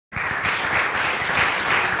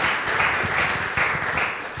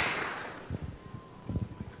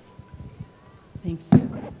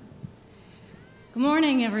Good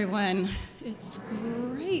morning, everyone. It's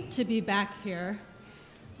great to be back here.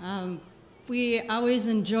 We always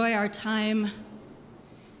enjoy our time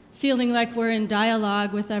feeling like we're in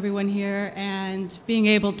dialogue with everyone here and being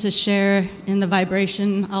able to share in the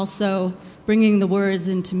vibration, also bringing the words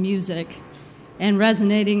into music and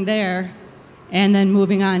resonating there, and then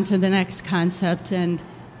moving on to the next concept. And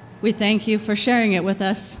we thank you for sharing it with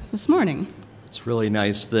us this morning. It's really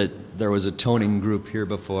nice that there was a toning group here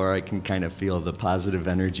before. I can kind of feel the positive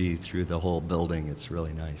energy through the whole building. It's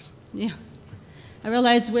really nice. Yeah. I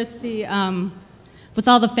realize with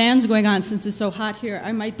all the fans going on, since it's so hot here,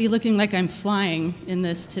 I might be looking like I'm flying in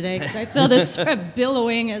this today, because I feel this sort of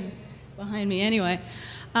billowing as behind me anyway.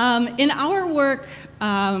 In our work,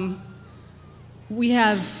 we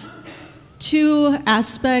have two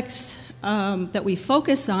aspects that we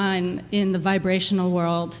focus on in the vibrational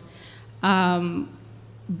world.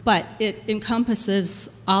 But it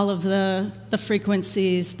encompasses all of the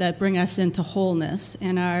frequencies that bring us into wholeness.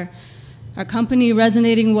 And our company,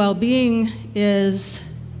 Resonating Wellbeing, is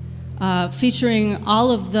featuring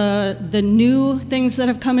all of the new things that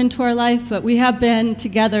have come into our life, but we have been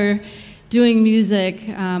together doing music,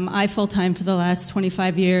 I full-time for the last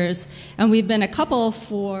 25 years, and we've been a couple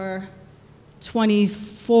for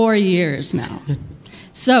 24 years now.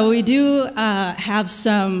 So we do have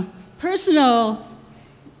some personal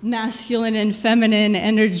masculine and feminine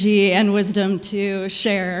energy and wisdom to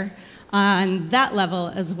share on that level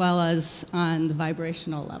as well as on the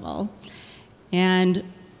vibrational level. And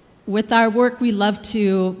with our work, we love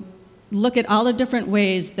to look at all the different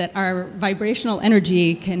ways that our vibrational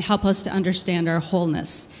energy can help us to understand our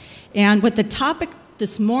wholeness. And with the topic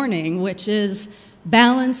this morning, which is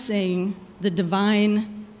balancing the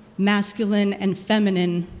divine masculine and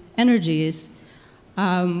feminine energies,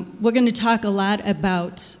 we're going to talk a lot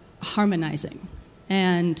about harmonizing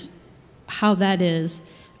and how that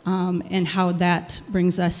is and how that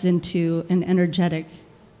brings us into an energetic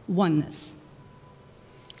oneness.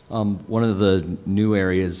 One of the new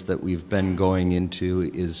areas that we've been going into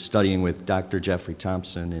is studying with Dr. Jeffrey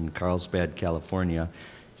Thompson in Carlsbad, California.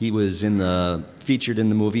 He was featured in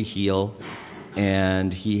the movie Heal,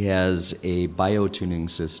 and he has a biotuning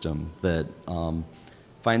system that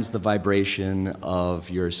finds the vibration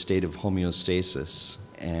of your state of homeostasis.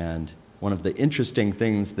 And one of the interesting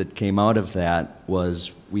things that came out of that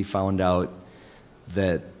was we found out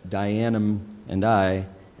that Dianem and I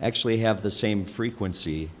actually have the same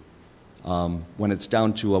frequency when it's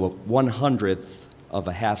down to a 1/100th of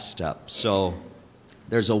a half step. So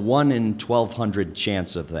there's a 1 in 1,200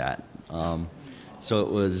 chance of that. So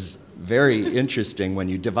it was very interesting when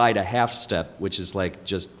you divide a half step, which is like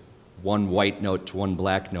just one white note to one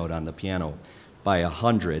black note on the piano, by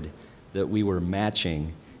 100, that we were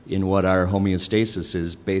matching in what our homeostasis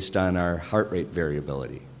is based on our heart rate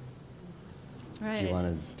variability. Right. Do you want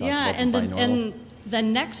to talk about the binaural? And the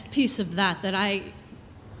next piece of that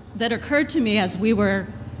occurred to me as we were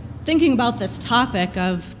thinking about this topic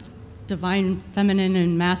of divine feminine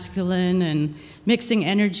and masculine and mixing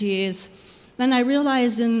energies, then I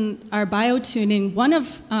realized in our biotuning, one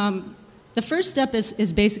of the first step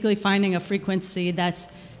is basically finding a frequency that's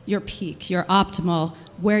your peak, your optimal,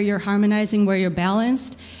 where you're harmonizing, where you're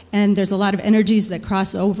balanced, and there's a lot of energies that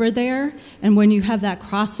cross over there, and when you have that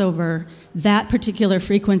crossover, that particular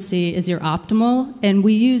frequency is your optimal, and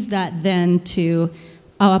we use that then to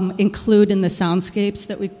include in the soundscapes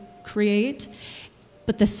that we create.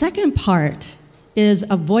 But the second part is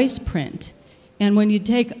a voice print. And when you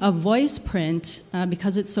take a voice print,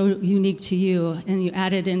 because it's so unique to you, and you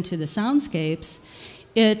add it into the soundscapes,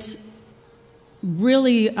 it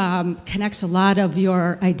really connects a lot of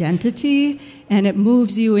your identity, and it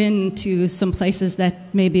moves you into some places that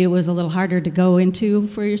maybe it was a little harder to go into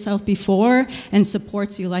for yourself before, and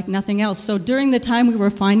supports you like nothing else. So during the time we were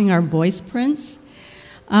finding our voice prints,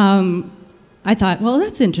 I thought, well,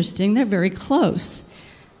 that's interesting. They're very close.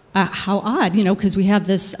 How odd, because we have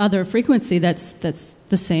this other frequency that's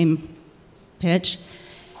the same pitch.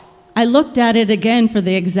 I looked at it again for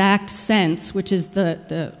the exact sense, which is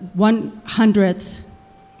the 1/100th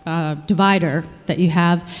divider that you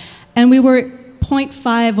have, and we were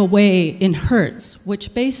 0.5 away in hertz,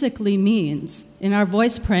 which basically means in our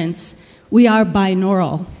voice prints, we are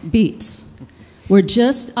binaural beats. We're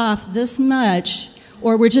just off this much,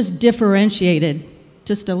 or we're just differentiated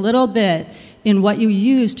just a little bit in what you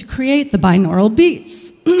use to create the binaural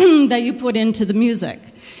beats that you put into the music.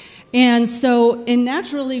 And so in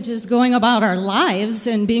naturally just going about our lives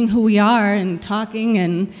and being who we are and talking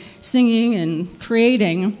and singing and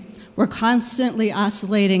creating, we're constantly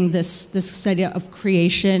oscillating this idea of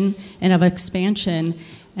creation and of expansion.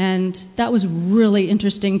 And that was really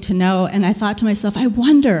interesting to know. And I thought to myself, I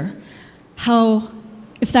wonder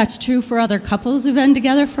if that's true for other couples who've been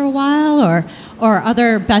together for a while, or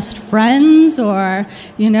other best friends, or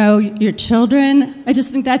your children. I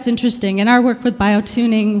just think that's interesting. In our work with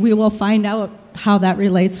biotuning, we will find out how that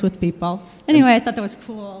relates with people. Anyway, I thought that was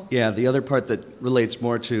cool. Yeah, the other part that relates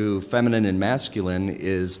more to feminine and masculine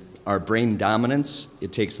is our brain dominance.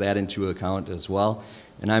 It takes that into account as well.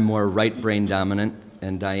 And I'm more right brain dominant,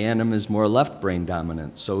 and Dianem is more left brain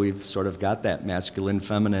dominant. So we've sort of got that masculine,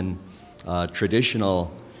 feminine,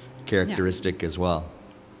 traditional characteristic as well.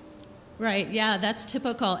 Right, yeah, that's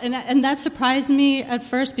typical. And that surprised me at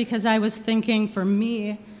first, because I was thinking, for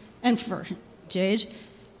me and for Jage,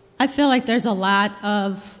 I feel like there's a lot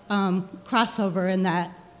of crossover in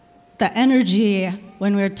that. The energy,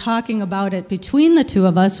 when we're talking about it between the two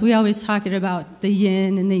of us, we always talk about the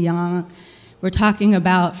yin and the yang. We're talking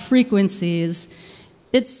about frequencies.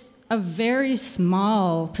 It's a very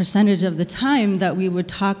small percentage of the time that we would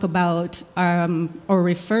talk about or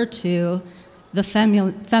refer to the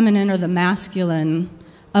feminine or the masculine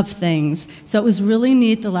of things. So it was really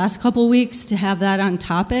neat the last couple weeks to have that on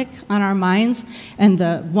topic, on our minds, and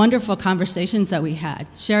the wonderful conversations that we had,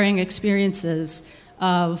 sharing experiences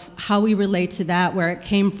of how we relate to that, where it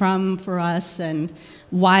came from for us, and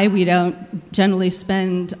why we don't generally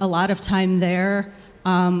spend a lot of time there,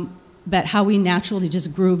 but how we naturally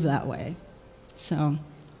just groove that way. So.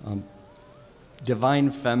 Divine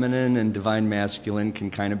feminine and divine masculine can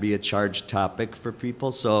kind of be a charged topic for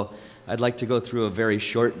people, so I'd like to go through a very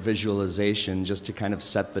short visualization just to kind of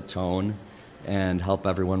set the tone and help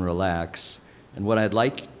everyone relax. And what I'd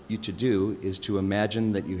like you to do is to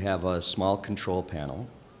imagine that you have a small control panel,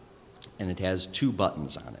 and it has 2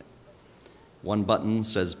 buttons on it. One button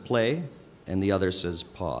says play, and the other says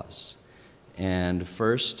pause. And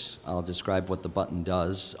first, I'll describe what the button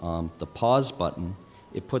does. The pause button,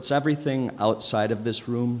 it puts everything outside of this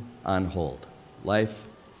room on hold. Life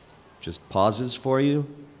just pauses for you.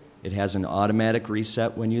 It has an automatic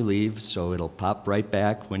reset when you leave, so it'll pop right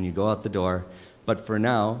back when you go out the door. But for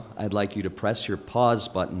now, I'd like you to press your pause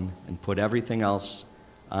button and put everything else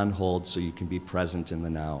on hold so you can be present in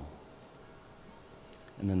the now.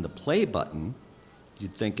 And then the play button,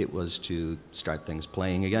 you'd think it was to start things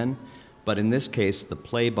playing again, but in this case, the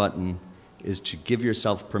play button is to give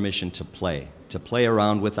yourself permission to play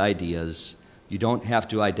around with ideas. You don't have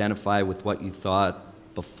to identify with what you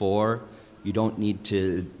thought before. You don't need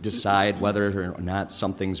to decide whether or not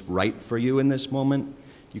something's right for you in this moment.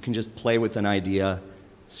 You can just play with an idea,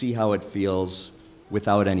 see how it feels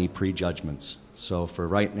without any prejudgments. So for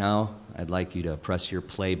right now, I'd like you to press your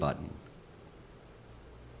play button.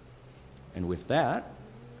 And with that,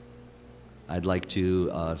 I'd like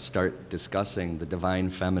to start discussing the divine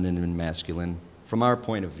feminine and masculine from our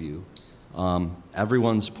point of view.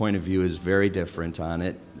 Everyone's point of view is very different on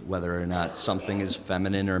it, whether or not something is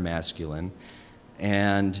feminine or masculine.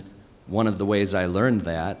 And one of the ways I learned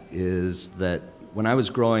that is that when I was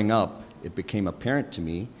growing up, it became apparent to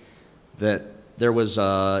me that there was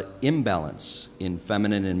an imbalance in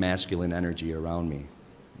feminine and masculine energy around me.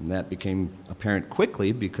 And that became apparent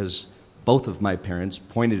quickly because both of my parents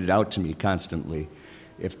pointed it out to me constantly.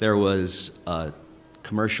 If there was a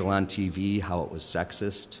commercial on TV, how it was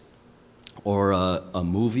sexist, or a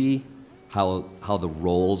movie, how the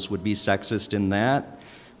roles would be sexist in that,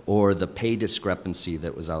 or the pay discrepancy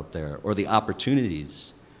that was out there, or the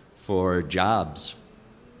opportunities for jobs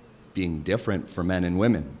being different for men and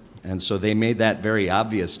women. And so they made that very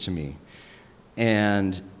obvious to me.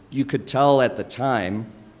 And you could tell at the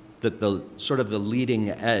time that the sort of the leading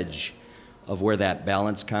edge of where that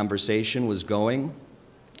balanced conversation was going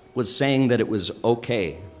was saying that it was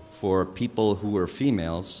okay for people who were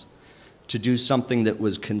females to do something that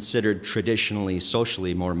was considered traditionally,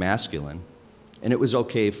 socially more masculine. And it was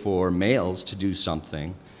okay for males to do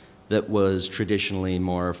something that was traditionally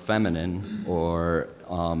more feminine, or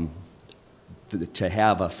to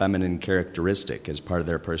have a feminine characteristic as part of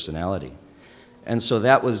their personality. And so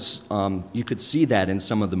that was, you could see that in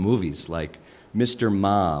some of the movies, like Mr.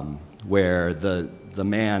 Mom, where the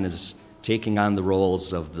man is taking on the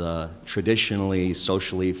roles of the traditionally,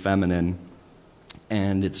 socially feminine,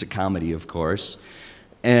 and it's a comedy, of course.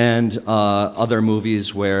 And other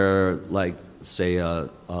movies where, like, say, a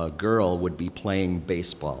girl would be playing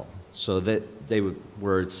baseball. So that they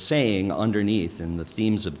were saying underneath in the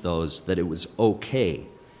themes of those that it was okay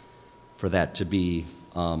for that to be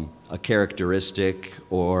a characteristic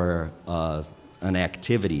or an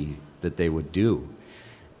activity that they would do.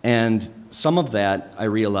 And some of that, I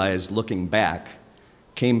realized looking back,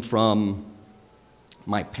 came from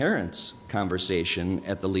My parents' conversation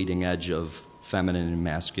at the leading edge of feminine and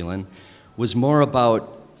masculine was more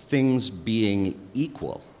about things being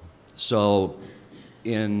equal. So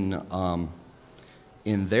in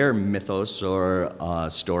their mythos or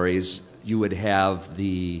stories, you would have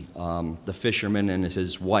the fisherman and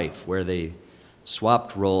his wife, where they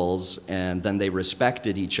swapped roles, and then they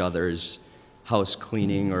respected each other's house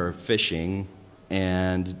cleaning or fishing,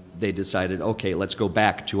 and they decided, okay, let's go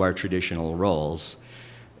back to our traditional roles,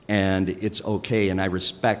 and it's okay, and I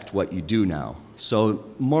respect what you do now. So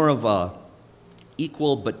more of a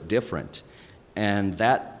equal but different, and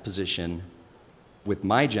that position with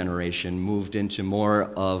my generation moved into more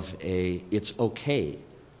of a, it's okay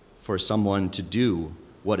for someone to do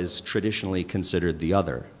what is traditionally considered the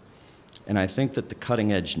other. And I think that the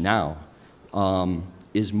cutting edge now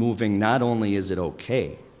is moving, not only is it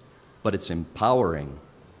okay, but it's empowering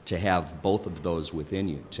to have both of those within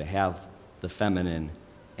you, to have the feminine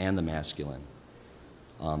and the masculine.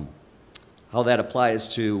 How that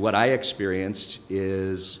applies to what I experienced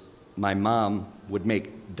is my mom would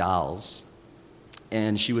make dolls,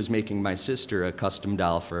 and she was making my sister a custom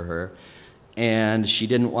doll for her, and she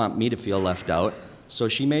didn't want me to feel left out, so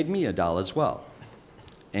she made me a doll as well.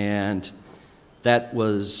 And that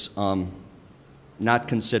was not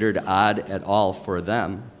considered odd at all for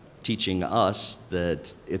them, teaching us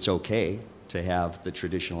that it's okay to have the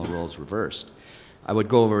traditional roles reversed. I would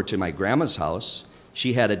go over to my grandma's house.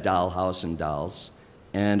 She had a doll house and dolls,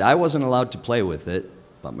 and I wasn't allowed to play with it,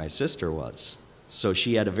 but my sister was. So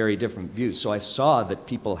she had a very different view. So I saw that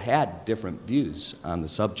people had different views on the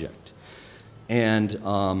subject. And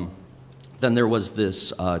then there was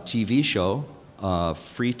this TV show,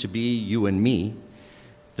 Free to Be You and Me,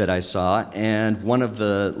 that I saw, and one of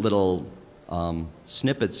the little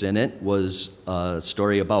snippets in it was a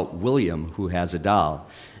story about William, who has a doll.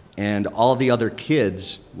 And all the other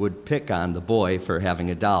kids would pick on the boy for having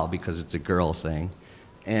a doll because it's a girl thing.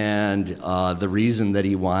 And the reason that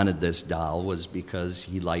he wanted this doll was because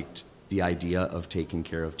he liked the idea of taking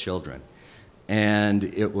care of children. And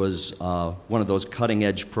it was one of those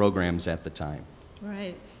cutting-edge programs at the time.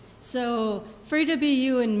 Right. So Free to Be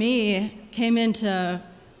You and Me came into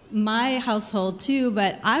my household too,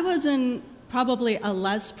 but I was in probably a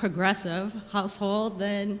less progressive household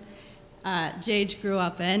than Jage grew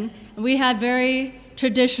up in. We had very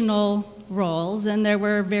traditional roles, and there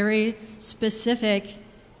were very specific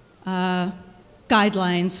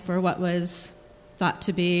guidelines for what was thought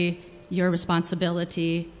to be your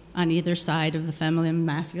responsibility on either side of the feminine and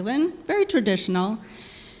masculine, very traditional.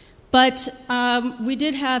 But we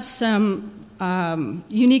did have some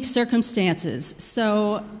unique circumstances.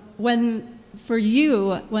 So when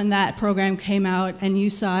that program came out and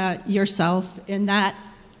you saw yourself in that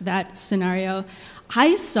scenario,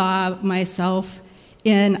 I saw myself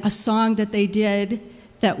in a song that they did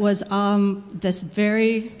that was this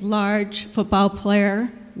very large football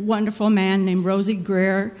player, wonderful man named Rosie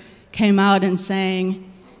Greer, came out and sang,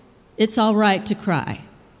 "It's all right to cry,"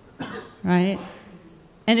 right?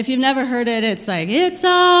 And if you've never heard it, it's like, it's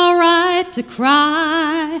all right to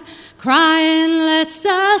cry, crying lets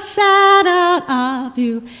the sad out of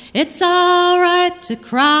you. It's all right to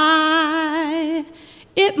cry,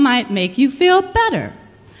 it might make you feel better.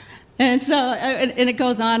 And so, and it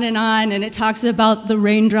goes on, and it talks about the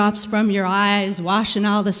raindrops from your eyes washing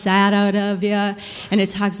all the sad out of you, and it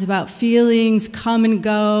talks about feelings come and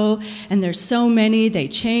go, and there's so many, they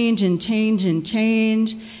change and change and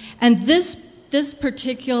change. And this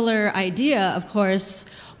particular idea, of course,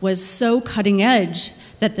 was so cutting edge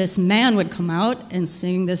that this man would come out and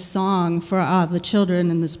sing this song for the children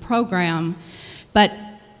in this program. But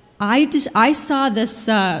I saw this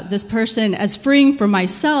person as freeing for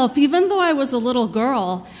myself. Even though I was a little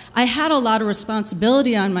girl, I had a lot of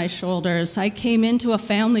responsibility on my shoulders. I came into a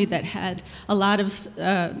family that had a lot of,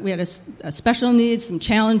 we had a special needs, some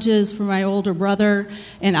challenges for my older brother,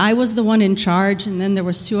 and I was the one in charge, and then there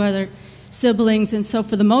was 2 other siblings, and so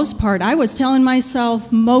for the most part, I was telling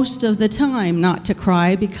myself most of the time not to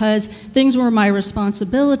cry because things were my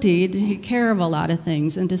responsibility to take care of a lot of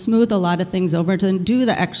things and to smooth a lot of things over, to do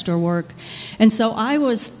the extra work. And so I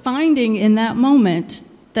was finding in that moment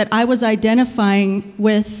that I was identifying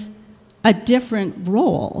with a different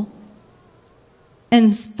role and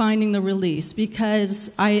finding the release,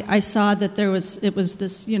 because I saw that it was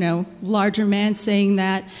this, larger man saying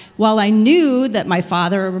that while I knew that my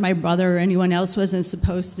father or my brother or anyone else wasn't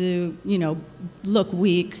supposed to, look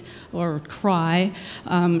weak or cry,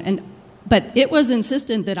 but it was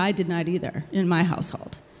insistent that I did not either in my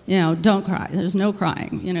household. don't cry. There's no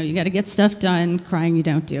crying. You got to get stuff done. Crying you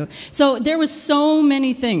don't do. So there was so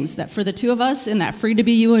many things that for the two of us in that Free to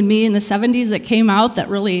Be You and Me in the 70s that came out that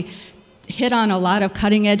really hit on a lot of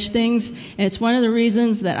cutting edge things. And it's one of the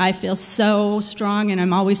reasons that I feel so strong, and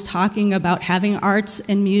I'm always talking about having arts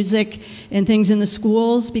and music and things in the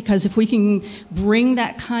schools, because if we can bring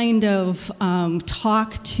that kind of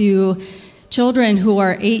talk to children who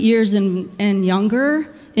are 8 years and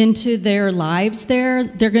younger into their lives they're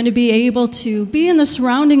going to be able to be in the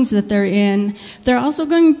surroundings that they're in. They're also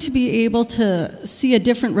going to be able to see a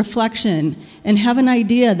different reflection and have an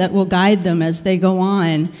idea that will guide them as they go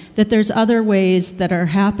on, that there's other ways that are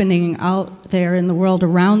happening out there in the world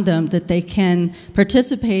around them that they can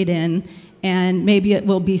participate in, and maybe it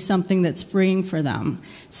will be something that's freeing for them.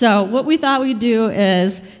 So what we thought we'd do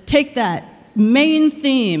is take that main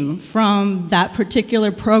theme from that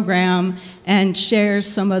particular program and share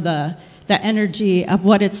some of the energy of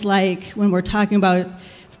what it's like when we're talking about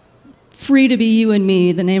Free to Be You and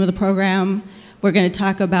Me, the name of the program. We're going to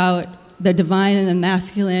talk about the divine and the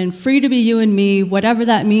masculine, free to be you and me, whatever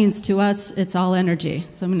that means to us, it's all energy.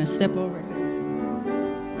 So I'm going to step over here.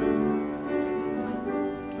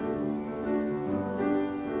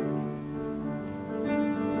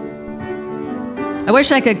 I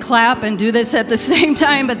wish I could clap and do this at the same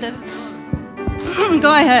time, but this...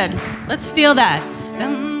 Go ahead. Let's feel that.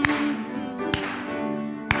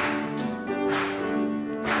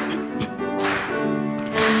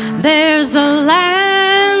 There's a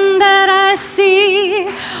land that I see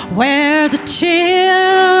where the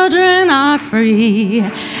children are free,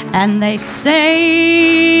 and they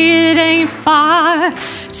say it ain't far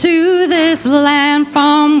to this land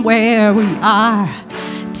from where we are.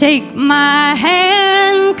 Take my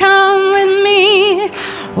hand, come with me,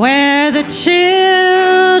 where the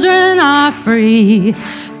children are free.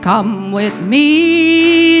 Come with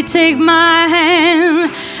me, take my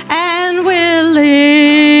hand, and we'll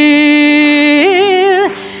live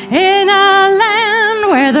in a land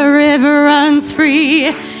where the river runs free,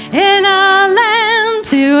 in a land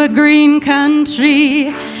to a green country,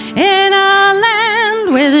 in a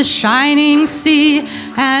land with a shining sea,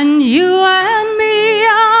 and you and me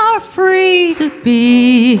are free to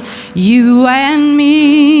be you and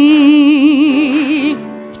me.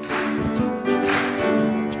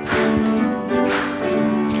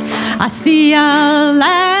 I see a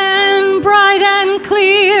land bright and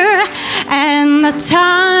clear, and the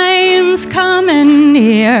time's coming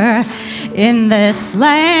near. In this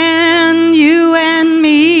land, you and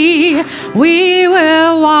me, we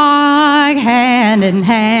will walk hand in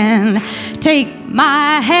hand. Take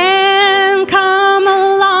my hand, come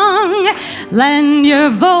along, lend your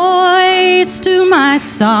voice to my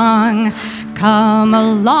song. Come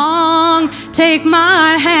along, take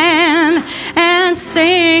my hand, and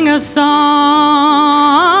sing a song.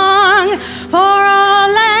 For a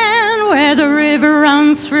land where the river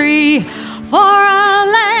runs free, for a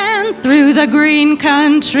land through the green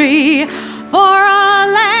country, for a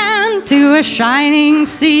land to a shining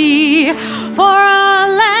sea, for a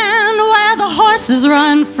land where the horses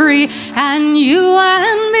run free, and you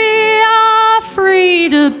and me are free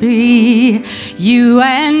to be you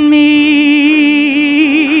and me.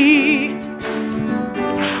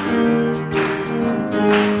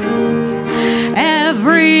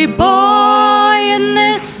 Every boy in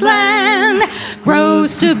this land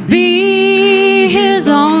grows to be his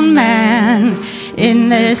own man. In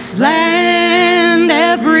this land,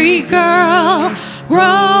 every girl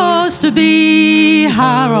grows to be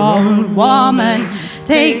her own woman.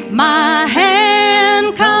 Take my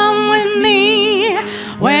hand, come with me,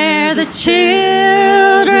 where the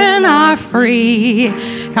children are free.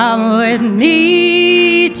 Come with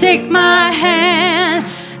me, take my hand,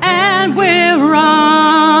 and we'll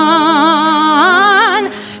run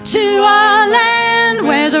to a land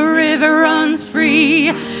where the river runs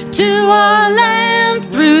free, to a land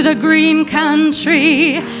through the green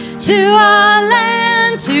country, to a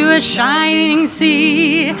land to a shining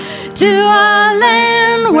sea, to a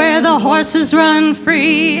land where the horses run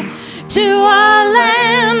free, to a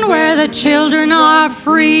land where the children are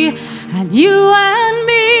free, and you and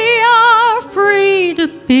me are free to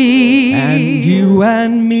be. And you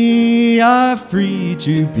and me are free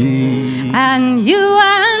to be. And you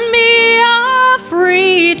and me are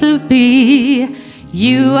free to be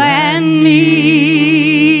you and me.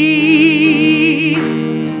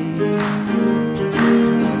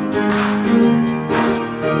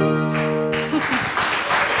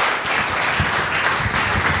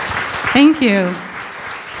 Thank you.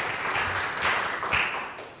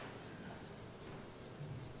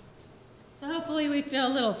 So hopefully we feel a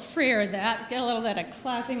little little freer, that get a little bit of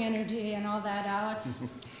clapping energy and all that out.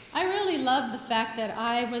 I really love the fact that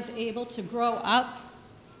I was able to grow up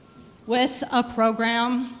with a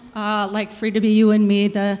program like Free to Be You and Me.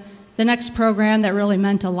 The next program that really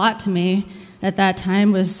meant a lot to me at that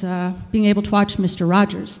time was being able to watch Mr.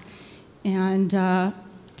 Rogers. And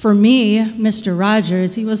for me, Mr.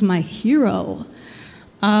 Rogers, he was my hero.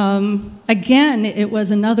 Again, it was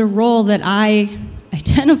another role that I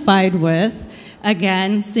identified with.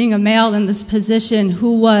 Again, seeing a male in this position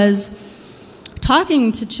who was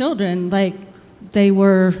talking to children like they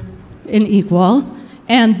were an equal,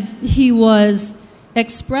 and he was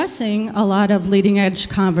expressing a lot of leading edge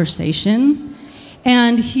conversation,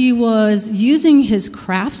 and he was using his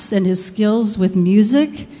crafts and his skills with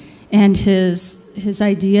music and his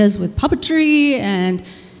ideas with puppetry, and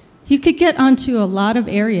he could get onto a lot of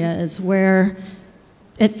areas where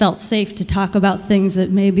it felt safe to talk about things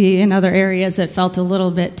that maybe in other areas it felt a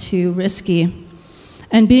little bit too risky.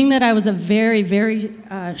 And being that I was a very, very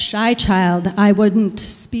shy child, I wouldn't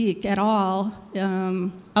speak at all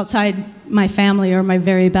outside my family or my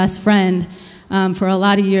very best friend. For a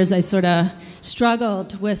lot of years, I sort of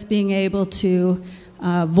struggled with being able to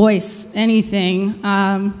voice anything,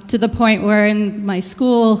 to the point where in my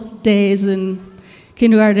school days in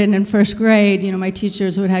kindergarten and first grade, my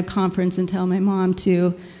teachers would have conference and tell my mom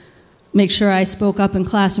to make sure I spoke up in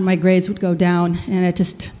class or my grades would go down, and it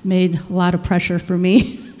just made a lot of pressure for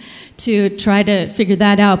me to try to figure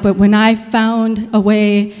that out. But when I found a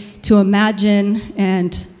way to imagine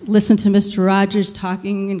and listen to Mr. Rogers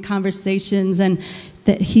talking in conversations, and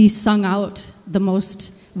that he sung out the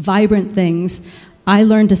most vibrant things, I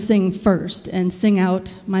learned to sing first and sing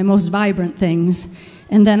out my most vibrant things.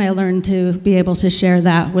 And then I learned to be able to share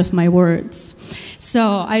that with my words.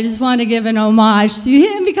 So I just want to give an homage to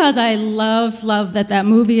him because I love that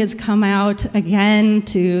movie has come out again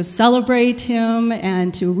to celebrate him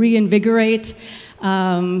and to reinvigorate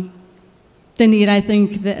the need, I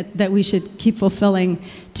think, that we should keep fulfilling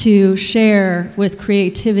to share with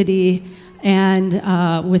creativity and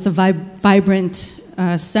with a vibrant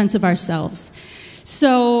sense of ourselves.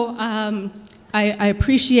 So I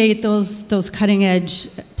appreciate those cutting-edge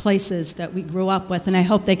places that we grew up with, and I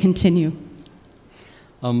hope they continue.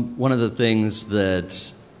 One of the things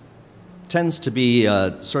that tends to be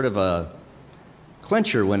sort of a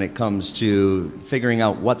clincher when it comes to figuring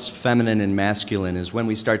out what's feminine and masculine is when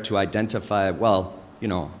we start to identify, well,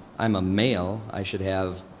 I'm a male, I should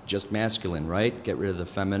have just masculine, right? Get rid of the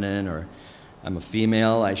feminine. Or I'm a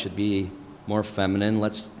female, I should be more feminine.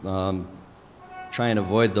 Let's try and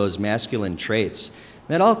avoid those masculine traits.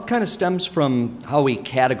 That all kind of stems from how we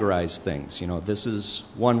categorize things. This is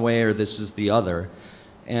one way or this is the other.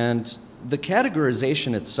 And the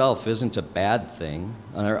categorization itself isn't a bad thing.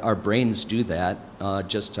 Our brains do that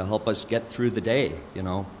just to help us get through the day.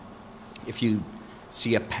 If you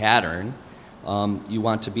see a pattern, you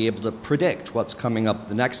want to be able to predict what's coming up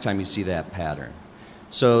the next time you see that pattern.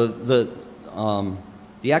 So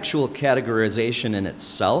the actual categorization in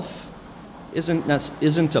itself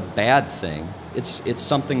isn't a bad thing. It's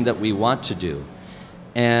something that we want to do.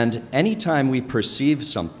 And anytime we perceive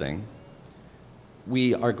something,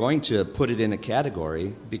 we are going to put it in a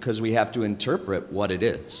category because we have to interpret what it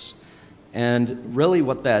is. And really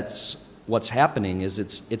what's happening is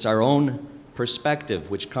it's our own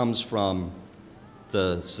perspective, which comes from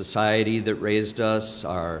the society that raised us,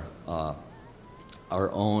 our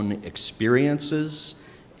own experiences.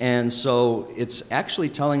 And so it's actually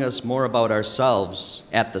telling us more about ourselves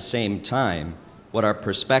at the same time, what our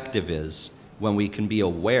perspective is, when we can be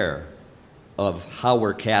aware of how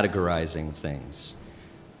we're categorizing things.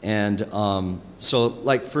 And so,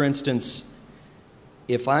 like, for instance,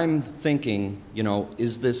 if I'm thinking,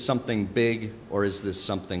 is this something big or is this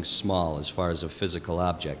something small as far as a physical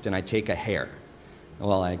object? And I take a hair.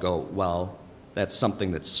 Well, I go, well, that's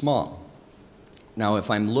something that's small. Now,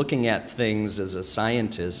 if I'm looking at things as a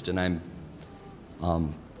scientist and I'm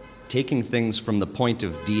taking things from the point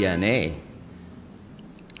of DNA,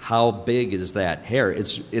 how big is that hair?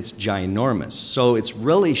 It's ginormous. So it's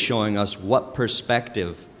really showing us what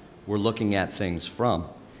perspective we're looking at things from.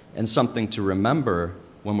 And something to remember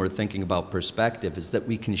when we're thinking about perspective is that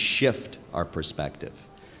we can shift our perspective.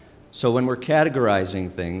 So when we're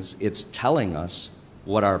categorizing things, it's telling us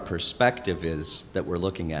what our perspective is that we're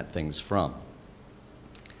looking at things from.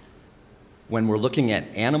 When we're looking at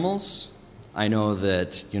animals, I know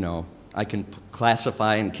that, I can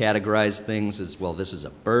classify and categorize things as, well, this is a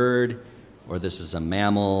bird, or this is a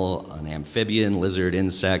mammal, an amphibian, lizard,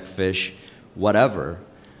 insect, fish, whatever.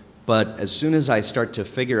 But as soon as I start to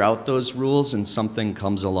figure out those rules and something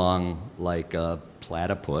comes along like a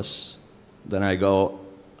platypus, then I go,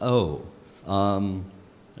 oh,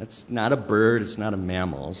 that's not a bird, it's not a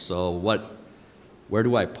mammal, so where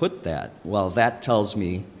do I put that? Well, that tells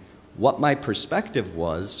me what my perspective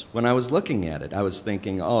was when I was looking at it. I was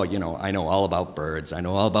thinking, oh, you know, I know all about birds, I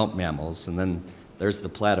know all about mammals, and then there's the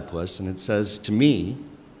platypus, and it says to me,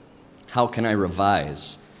 how can I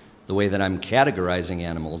revise the way that I'm categorizing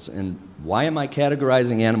animals, and why am I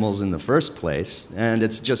categorizing animals in the first place? And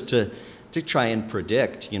it's just to try and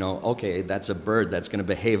predict, you know, okay, that's a bird, that's going to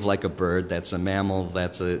behave like a bird, that's a mammal,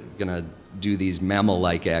 that's going to do these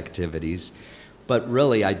mammal-like activities. But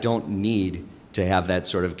really, I don't need to have that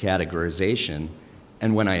sort of categorization.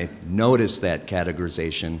 And when I notice that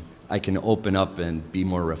categorization, I can open up and be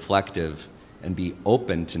more reflective and be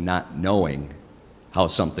open to not knowing how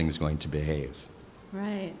something's going to behave.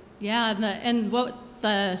 Right. Yeah, and what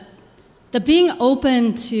the being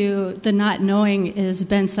open to the not knowing has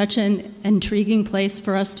been such an intriguing place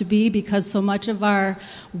for us to be, because so much of our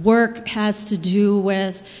work has to do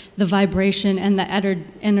with the vibration and the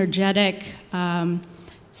energetic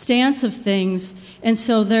stance of things. And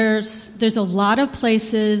so there's a lot of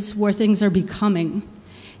places where things are becoming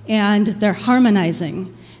and they're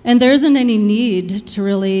harmonizing. And there isn't any need to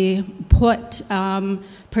really put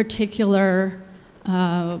particular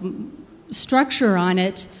structure on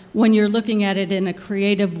it when you're looking at it in a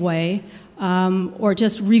creative way, or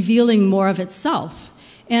just revealing more of itself.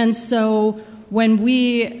 And so when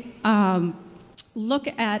we look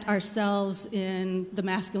at ourselves in the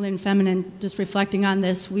masculine, feminine, just reflecting on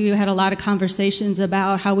this, we had a lot of conversations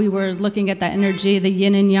about how we were looking at the energy, the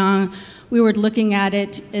yin and yang. We were looking at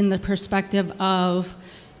it in the perspective of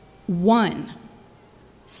one.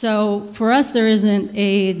 So for us, there isn't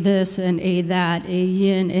a this and a that, a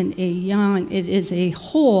yin and a yang. It is a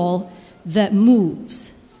whole that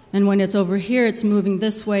moves. And when it's over here, it's moving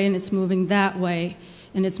this way and it's moving that way.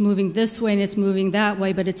 And it's moving this way and it's moving that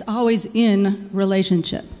way, but it's always in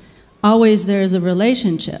relationship. Always there's a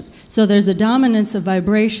relationship. So there's a dominance of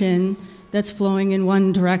vibration that's flowing in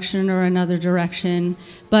one direction or another direction,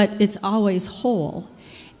 but it's always whole.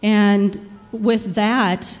 And with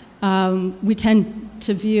that, we tend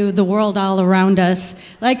to view the world all around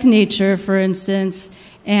us, like nature, for instance,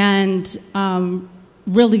 and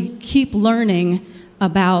really keep learning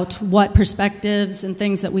about what perspectives and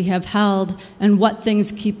things that we have held and what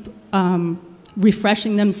things keep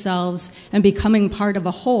refreshing themselves and becoming part of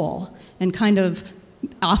a whole and kind of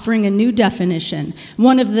offering a new definition.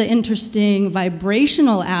 One of the interesting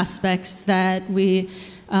vibrational aspects that we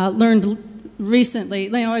learned recently,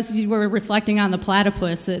 you know, as you were reflecting on the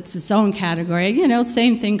platypus, it's its own category. You know,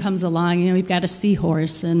 same thing comes along. You know, we've got a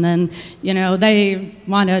seahorse, and then, you know, they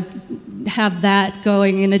want to have that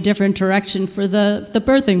going in a different direction for the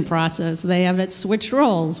birthing process. They have it switch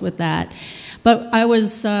roles with that. But I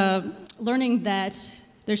was learning that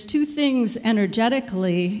there's two things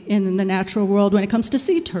energetically in the natural world when it comes to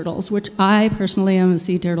sea turtles, which I personally am a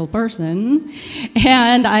sea turtle person,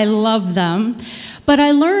 and I love them. But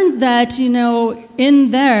I learned that, you know,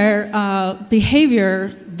 in their behavior,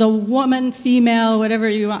 the woman, female, whatever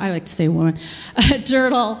you want, I like to say woman,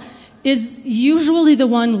 turtle, is usually the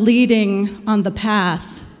one leading on the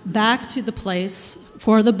path back to the place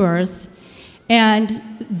for the birth. And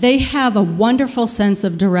they have a wonderful sense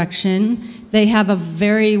of direction. They have a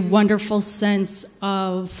very wonderful sense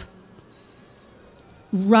of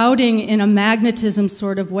routing in a magnetism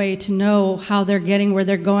sort of way to know how they're getting where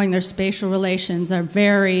they're going. Their spatial relations are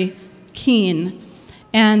very keen.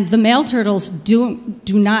 And the male turtles do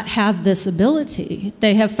not have this ability.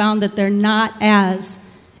 They have found that they're not as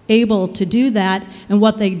able to do that. And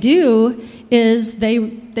what they do is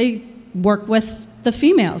they work with the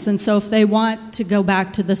females. And so if they want to go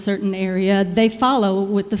back to the certain area, they follow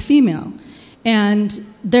with the female. And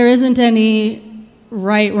there isn't any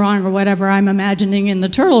right, wrong, or whatever I'm imagining in the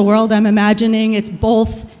turtle world. I'm imagining it's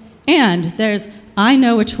both and. There's, I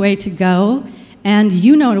know which way to go, and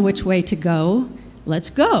you know which way to go. Let's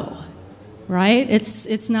go, right?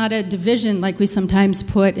 It's not a division like we sometimes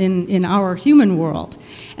put in our human world.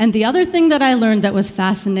 And the other thing that I learned that was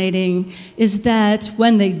fascinating is that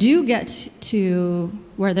when they do get to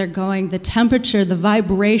where they're going, the temperature, the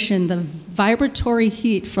vibration, the vibratory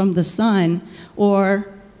heat from the sun,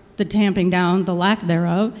 or the tamping down, the lack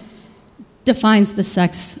thereof, defines the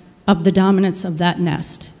sex of the dominance of that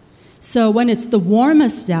nest. So when it's the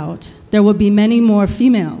warmest out, there will be many more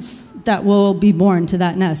females that will be born to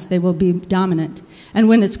that nest. They will be dominant. And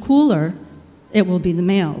when it's cooler, it will be the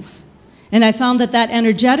males. And I found that that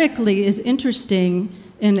energetically is interesting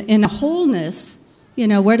in a wholeness You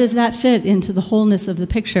know, where does that fit into the wholeness of the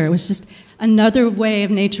picture? It was just another way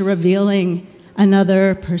of nature revealing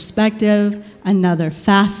another perspective, another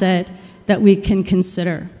facet that we can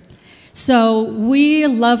consider. So we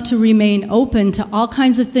love to remain open to all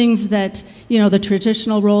kinds of things that, you know, the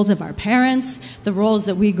traditional roles of our parents, the roles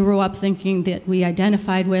that we grew up thinking that we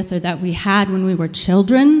identified with or that we had when we were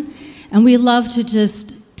children. And we love to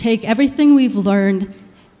just take everything we've learned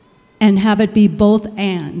and have it be both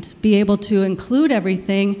and, be able to include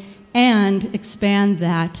everything and expand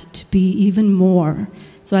that to be even more.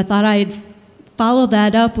 So I thought I'd follow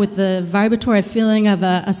that up with the vibratory feeling of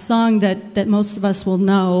a song that most of us will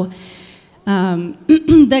know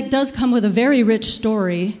that does come with a very rich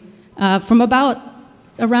story from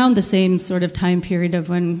around the same sort of time period of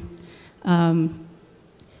when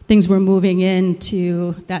things were moving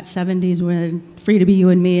into that 70s when Free to Be You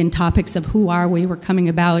and Me and topics of who are we were coming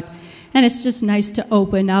about. And it's just nice to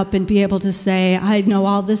open up and be able to say, I know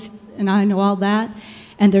all this and I know all that,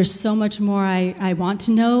 and there's so much more I want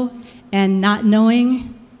to know, and not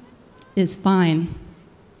knowing is fine.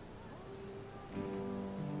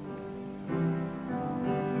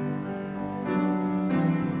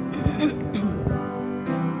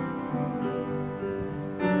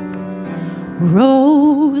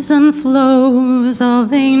 Rows and flows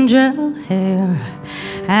of angel hair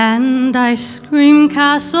and ice cream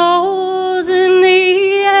castles in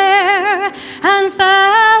the air and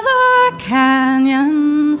feather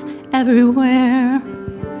canyons everywhere.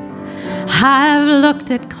 I've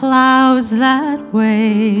looked at clouds that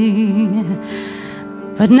way,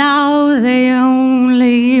 but now they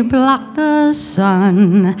only block the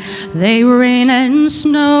sun. They rain and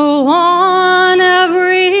snow on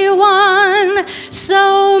everyone.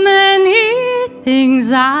 So many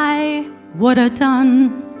things I would have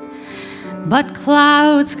done, but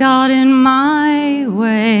clouds got in my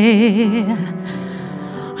way.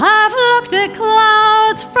 I've looked at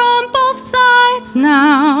clouds from both sides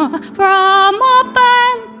now, from up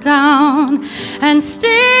and down, and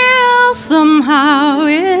still somehow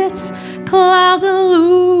it's clouds'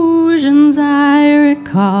 illusions I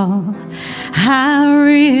recall. I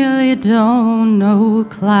really don't know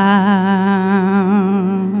clouds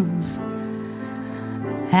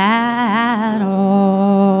at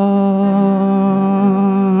all.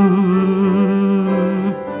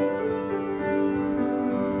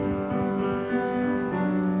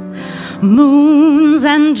 Moons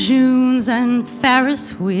and Junes and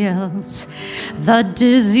Ferris wheels, the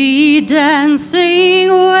dizzy dancing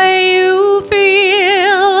way you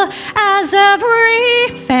feel as every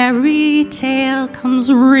fairy tale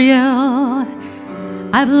comes real.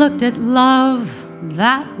 I've looked at love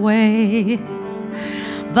that way,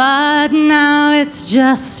 but now it's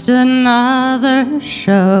just another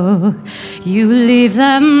show. You leave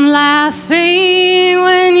them laughing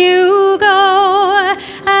when you go,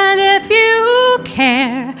 and if you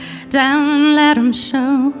care, don't let them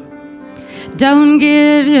show. Don't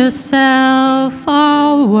give yourself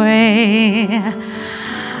away.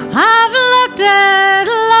 I've looked at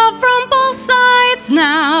love from both sides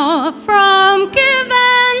now, from give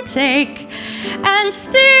and take, and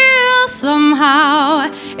still somehow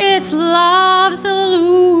it's love's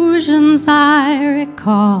illusions I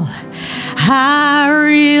recall. I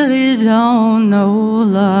really don't know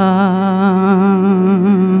love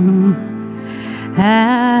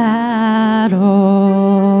at all.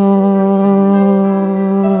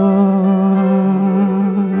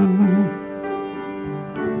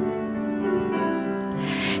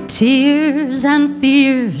 Tears and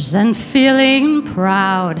fears and feeling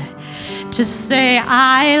proud to say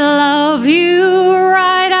I love you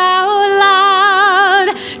right out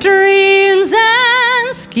loud. Dreams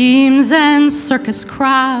and schemes and circus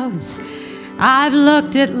crowds, I've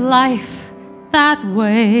looked at life that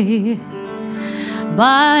way.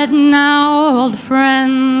 But now old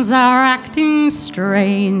friends are acting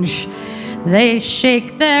strange. They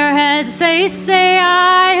shake their heads, they say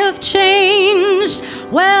I have changed.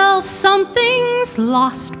 Well, something's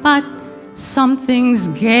lost, but something's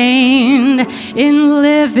gained in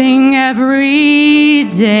living every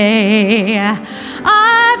day.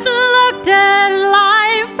 I've looked at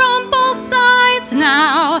life from both sides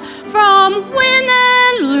now, from win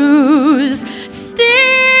and lose.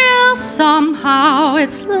 Still somehow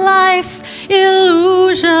it's life's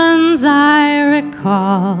illusions I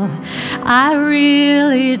recall. I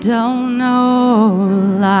really don't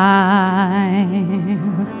know life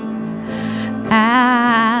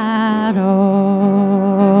at all.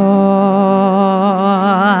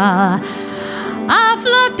 I've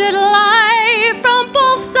looked at life from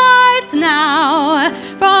both sides now,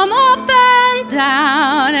 from up and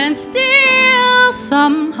down, and still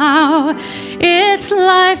now. It's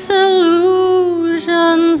life's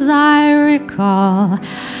illusions I recall.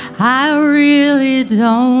 I really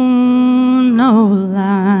don't know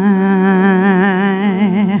lie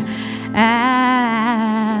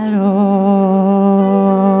at all.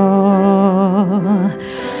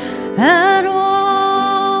 At all.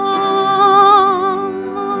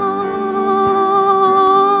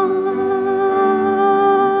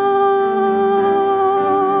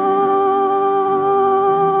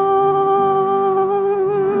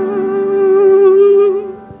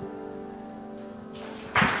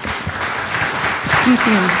 Thank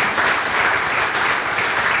you.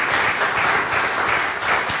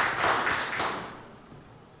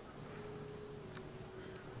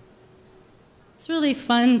 It's really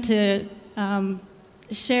fun to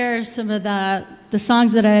share some of the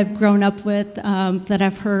songs that I've grown up with, that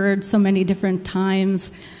I've heard so many different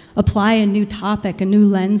times, apply a new topic, a new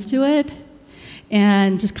lens to it,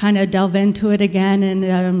 and just kind of delve into it again,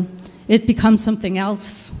 and it becomes something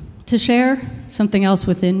else to share, something else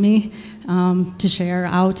within me to share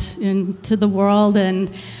out into the world. And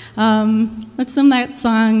I've sung that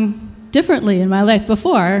song differently in my life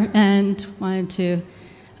before, and wanted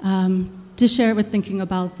to share it with thinking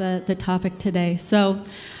about the topic today. So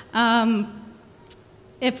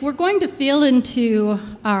if we're going to feel into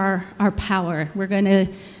our power, we're going to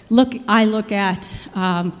I look at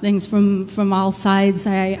things from all sides.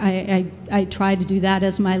 I try to do that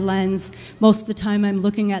as my lens. Most of the time I'm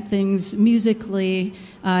looking at things musically,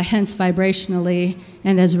 hence vibrationally,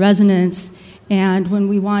 and as resonance. And when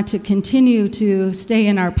we want to continue to stay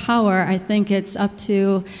in our power, I think it's up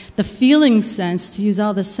to the feeling sense, to use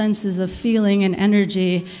all the senses of feeling and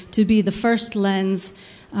energy to be the first lens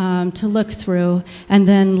to look through, and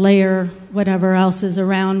then layer whatever else is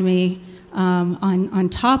around me on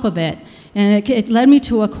top of it. And it led me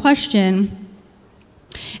to a question.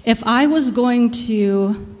 If I was going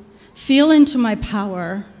to feel into my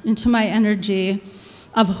power, into my energy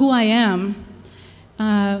of who I am,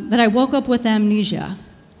 that I woke up with amnesia.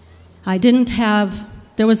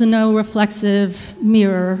 There was no reflexive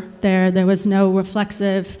mirror there. There was no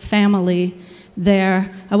reflexive family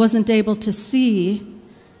there. I wasn't able to see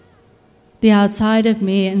the outside of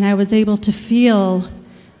me, and I was able to feel,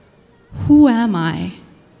 who am I?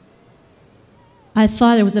 I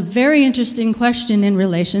thought it was a very interesting question in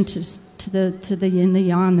relation to the yin, the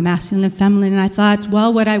yang, the masculine and feminine. And I thought,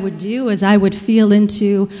 well, what I would do is I would feel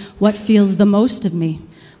into what feels the most of me.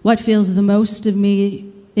 What feels the most of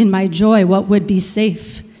me in my joy? What would be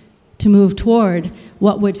safe to move toward?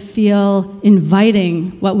 What would feel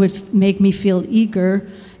inviting? What would make me feel eager?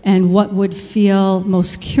 And what would feel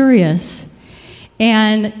most curious?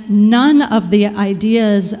 And none of the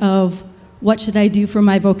ideas of what should I do for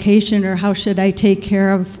my vocation, or how should I take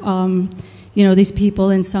care of these people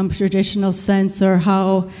in some traditional sense, or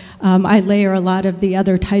how I layer a lot of the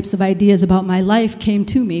other types of ideas about my life came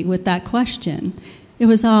to me with that question. It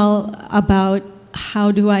was all about,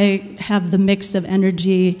 how do I have the mix of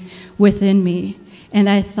energy within me? And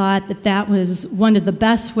I thought that that was one of the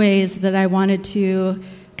best ways that I wanted to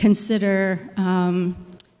consider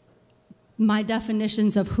my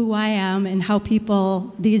definitions of who I am, and how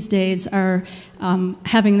people these days are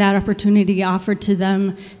having that opportunity offered to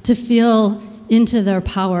them to feel into their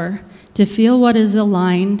power, to feel what is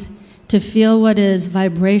aligned, to feel what is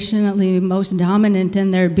vibrationally most dominant in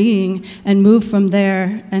their being, and move from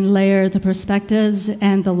there and layer the perspectives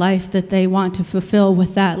and the life that they want to fulfill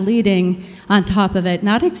with that leading on top of it,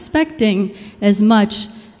 not expecting as much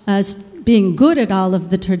as being good at all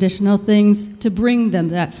of the traditional things to bring them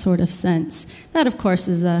that sort of sense. That, of course,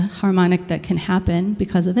 is a harmonic that can happen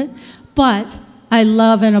because of it. But I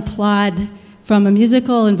love and applaud from a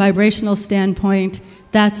musical and vibrational standpoint.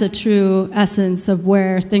 That's a true essence of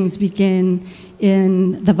where things begin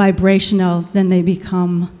in the vibrational, then they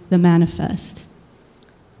become the manifest.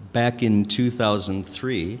 Back in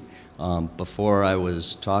 2003, before I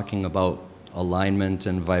was talking about alignment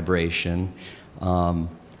and vibration,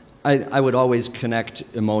 I would always connect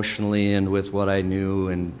emotionally and with what I knew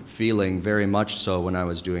and feeling very much so when I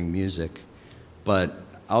was doing music. But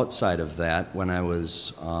outside of that, when I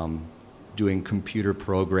was doing computer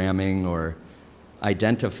programming or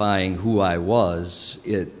identifying who I was,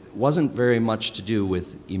 it wasn't very much to do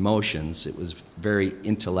with emotions. It was very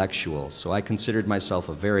intellectual. So I considered myself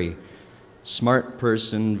a very smart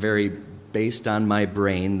person, very based on my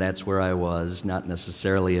brain. That's where I was, not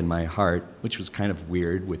necessarily in my heart, which was kind of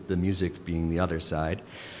weird with the music being the other side.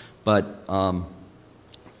 But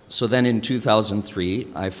so then in 2003,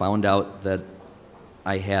 I found out that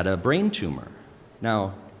I had a brain tumor.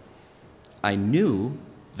 Now, I knew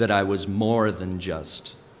that I was more than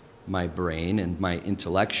just my brain and my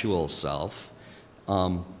intellectual self.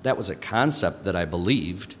 That was a concept that I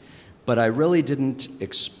believed, but I really didn't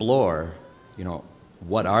explore,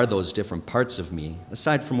 what are those different parts of me,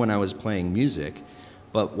 aside from when I was playing music.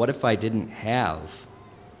 But what if I didn't have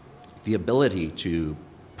the ability to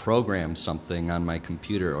program something on my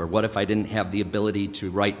computer? Or what if I didn't have the ability to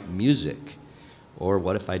write music? Or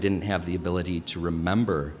what if I didn't have the ability to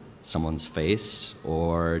remember someone's face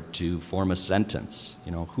or to form a sentence?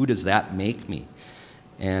 Who does that make me?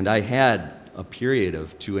 And I had a period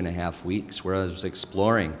of 2.5 weeks where I was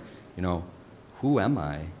exploring, who am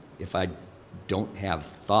I if I don't have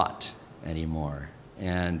thought anymore?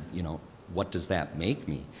 And, what does that make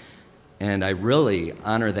me? And I really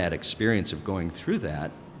honor that experience of going through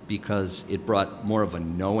that, because it brought more of a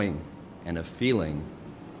knowing and a feeling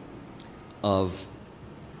of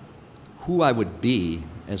who I would be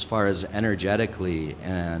as far as energetically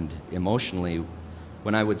and emotionally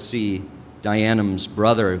when I would see Dianem's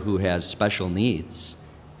brother who has special needs,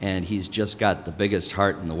 and he's just got the biggest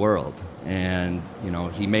heart in the world. And,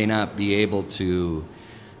 he may not be able to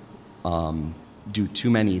do too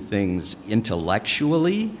many things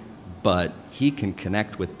intellectually, but he can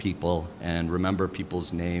connect with people and remember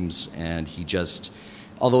people's names, and he just,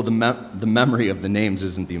 although the memory of the names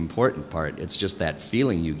isn't the important part, it's just that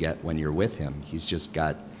feeling you get when you're with him. He's just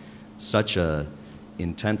got such a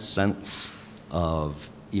intense sense of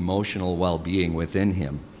emotional well-being within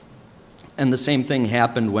him. And the same thing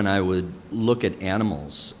happened when I would look at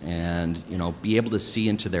animals and, be able to see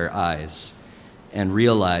into their eyes and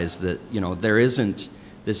realize that, there isn't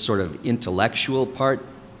this sort of intellectual part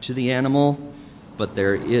to the animal, but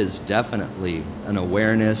there is definitely an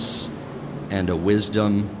awareness and a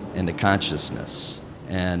wisdom and a consciousness.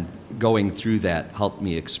 And going through that helped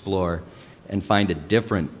me explore and find a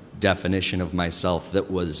different definition of myself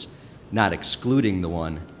that was not excluding the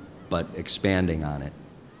one, but expanding on it.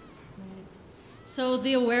 So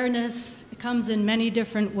the awareness comes in many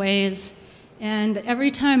different ways, and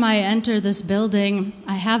every time I enter this building,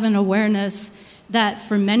 I have an awareness that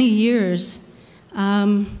for many years,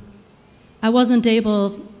 I wasn't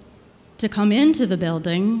able to come into the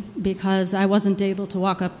building because I wasn't able to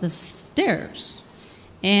walk up the stairs.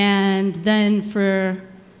 And then for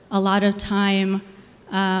a lot of time,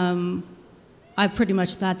 I pretty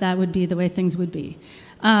much thought that would be the way things would be.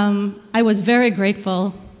 I was very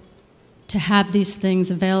grateful to have these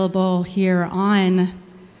things available here on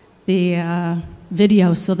the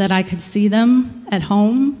video so that I could see them at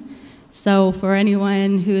home. So for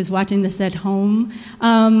anyone who is watching this at home,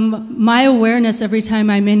 my awareness every time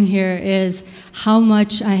I'm in here is how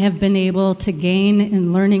much I have been able to gain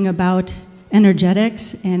in learning about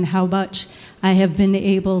energetics and how much I have been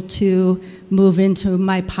able to move into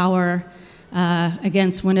my power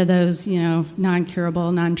against one of those,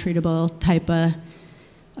 non-curable, non-treatable type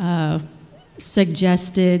of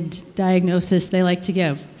suggested diagnosis they like to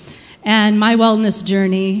give. And my wellness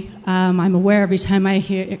journey, I'm aware every time I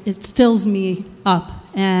hear it, it fills me up,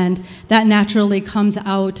 and that naturally comes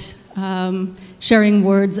out sharing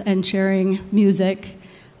words and sharing music.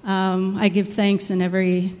 I give thanks in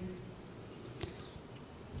every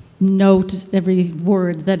note, every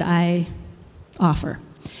word that I offer.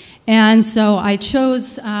 And so I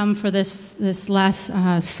chose for this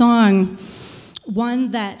last song one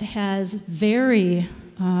that has very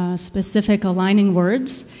specific aligning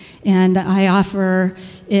words, and I offer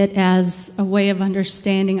it as a way of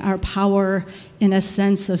understanding our power in a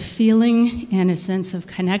sense of feeling, and a sense of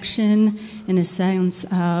connection, in a sense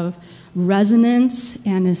of resonance,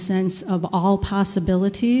 and a sense of all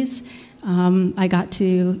possibilities. I got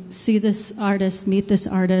to see this artist, meet this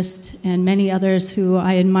artist, and many others who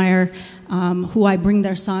I admire, who I bring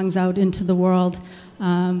their songs out into the world.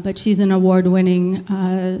 But she's an award-winning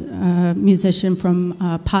musician from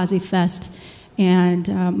Posse Fest, and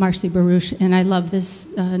Marcy Baruch, and I love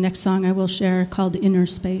this next song I will share called Inner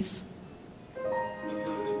Space.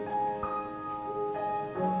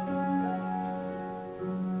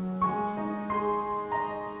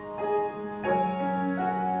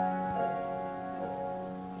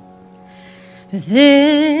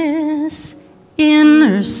 This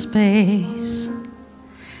inner space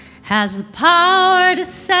has the power to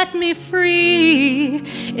set me free.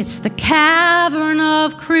 It's the cavern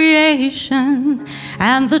of creation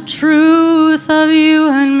and the truth of you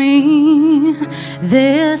and me.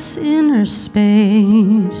 This inner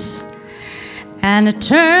space, an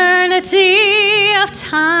eternity of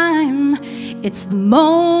time. It's the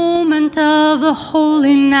moment of the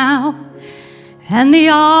holy now, and the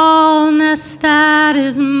allness that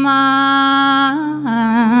is mine.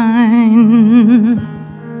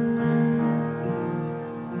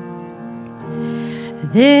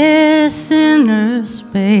 This inner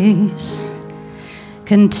space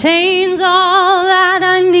contains all that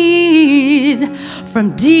I need.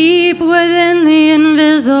 From deep within the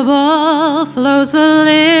invisible flows the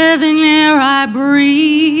living air I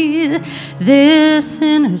breathe. This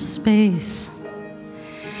inner space,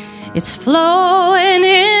 it's flowing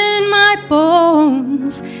in my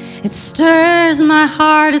bones. It stirs my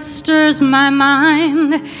heart, it stirs my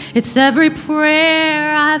mind. It's every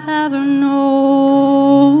prayer I've ever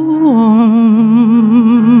known.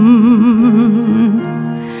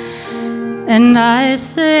 And I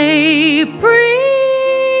say, breathe,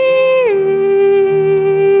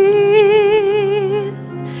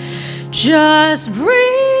 just breathe.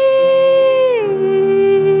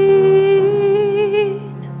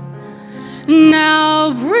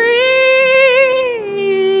 Now breathe.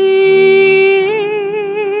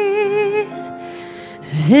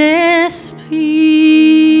 This peace,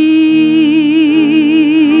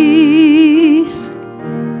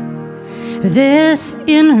 this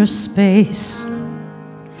inner space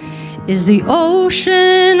is the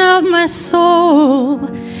ocean of my soul.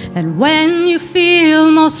 And when you feel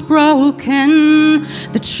most broken,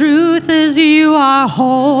 the truth is you are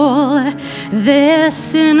whole.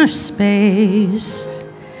 This inner space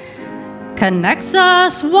connects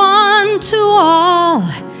us one to all.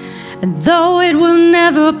 And though it will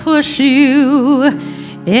never push you,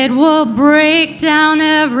 it will break down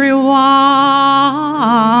every wall.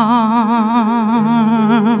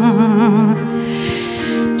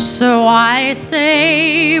 So I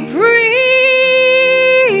say, breathe,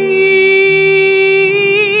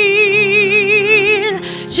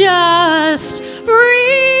 just breathe.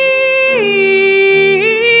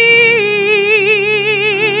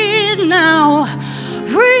 Now,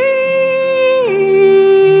 breathe.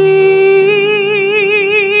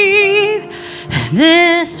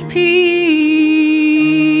 This peace,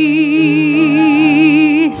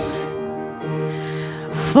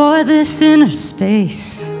 for this inner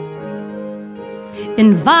space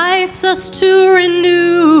invites us to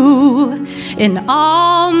renew. In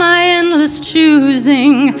all my endless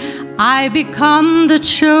choosing, I become the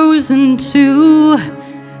chosen to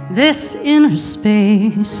this inner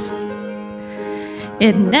space.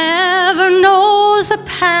 It never knows a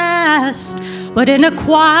past, but in a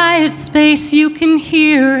quiet space you can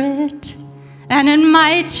hear it, and it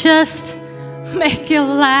might just make you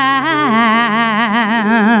laugh.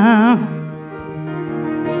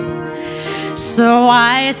 So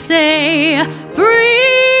I say, breathe,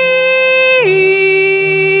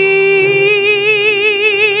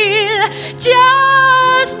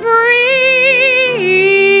 just breathe.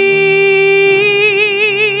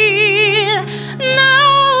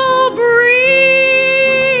 Now breathe.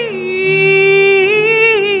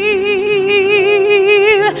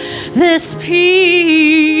 This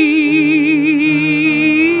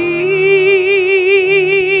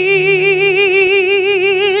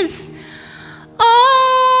peace of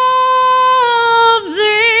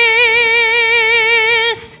this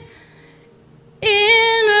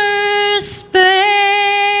inner space.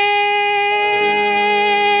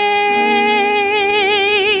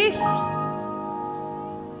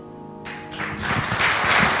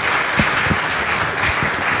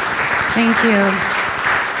 Thank you.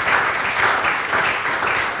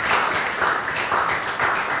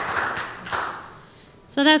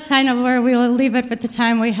 So that's kind of where we will leave it with the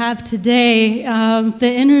time we have today.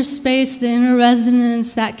 The inner space, the inner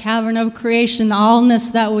resonance, that cavern of creation, the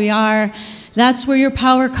allness that we are, that's where your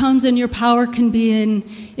power comes, and your power can be in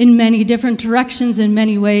many different directions, in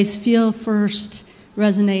many ways. Feel first,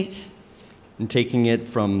 resonate. And taking it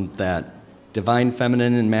from that divine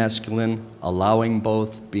feminine and masculine, allowing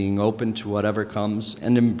both, being open to whatever comes,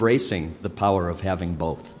 and embracing the power of having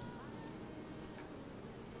both.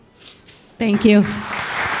 Thank you.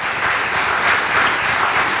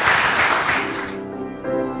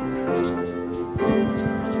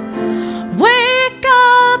 Wake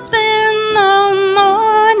up in the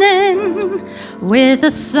morning with the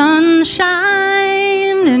sunshine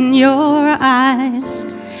in your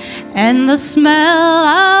eyes and the smell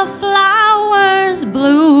of flowers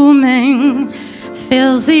blooming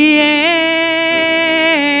fills the air.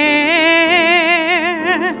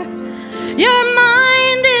 Your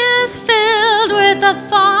mind is filled with the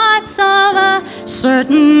thoughts of a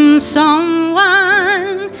certain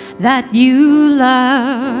someone that you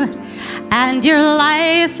love, and your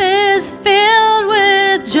life is filled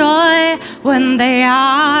with joy when they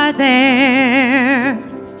are there.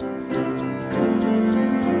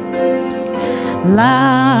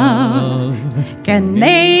 Love can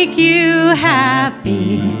make you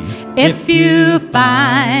happy If you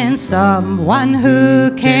find someone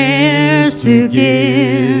who cares to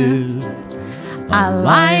give a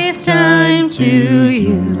lifetime to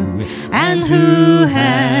you and who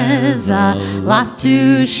has a lot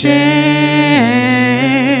to share.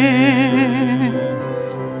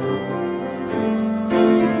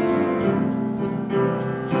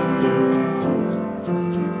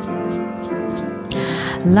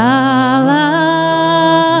 La la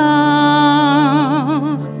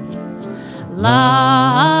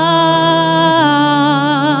love,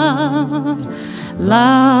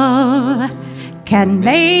 love can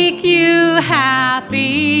make you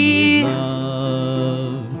happy.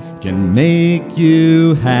 Love can make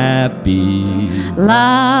you happy.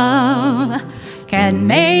 Love can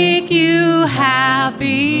make you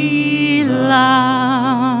happy.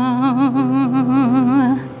 Love.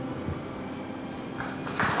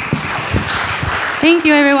 Thank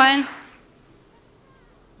you, everyone.